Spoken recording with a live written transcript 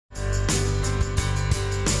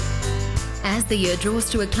As the year draws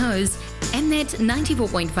to a close, Mnet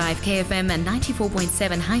 94.5 KFM and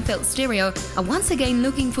 94.7 Highveld Stereo are once again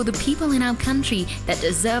looking for the people in our country that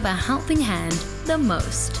deserve a helping hand the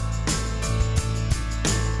most.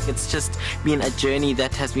 It's just been a journey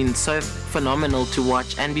that has been so phenomenal to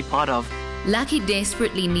watch and be part of. Lucky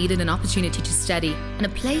desperately needed an opportunity to study and a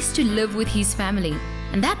place to live with his family,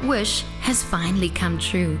 and that wish has finally come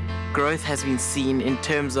true. Growth has been seen in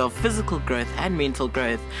terms of physical growth and mental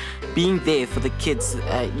growth, being there for the kids,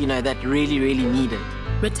 that really need it.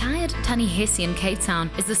 Retired Tannie Hesse in Cape Town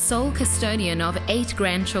is the sole custodian of 8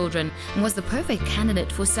 grandchildren and was the perfect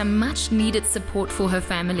candidate for some much-needed support for her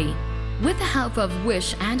family. With the help of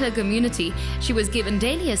Wish and her community, she was given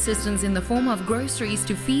daily assistance in the form of groceries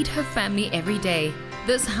to feed her family every day.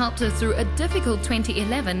 This helped her through a difficult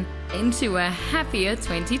 2011 into a happier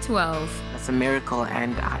 2012. It's a miracle,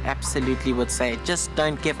 and I absolutely would say just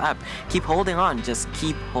don't give up. Keep holding on. Just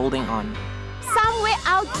keep holding on. Somewhere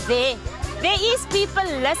out there is people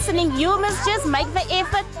listening. You must just make the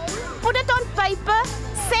effort. Put it on paper.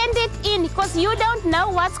 Send it in, because you don't know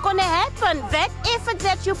what's going to happen. That effort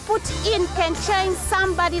that you put in can change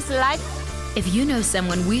somebody's life. If you know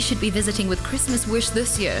someone we should be visiting with Christmas Wish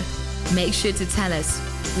this year, make sure to tell us.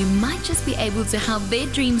 We might just be able to help their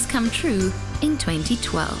dreams come true in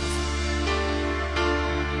 2012.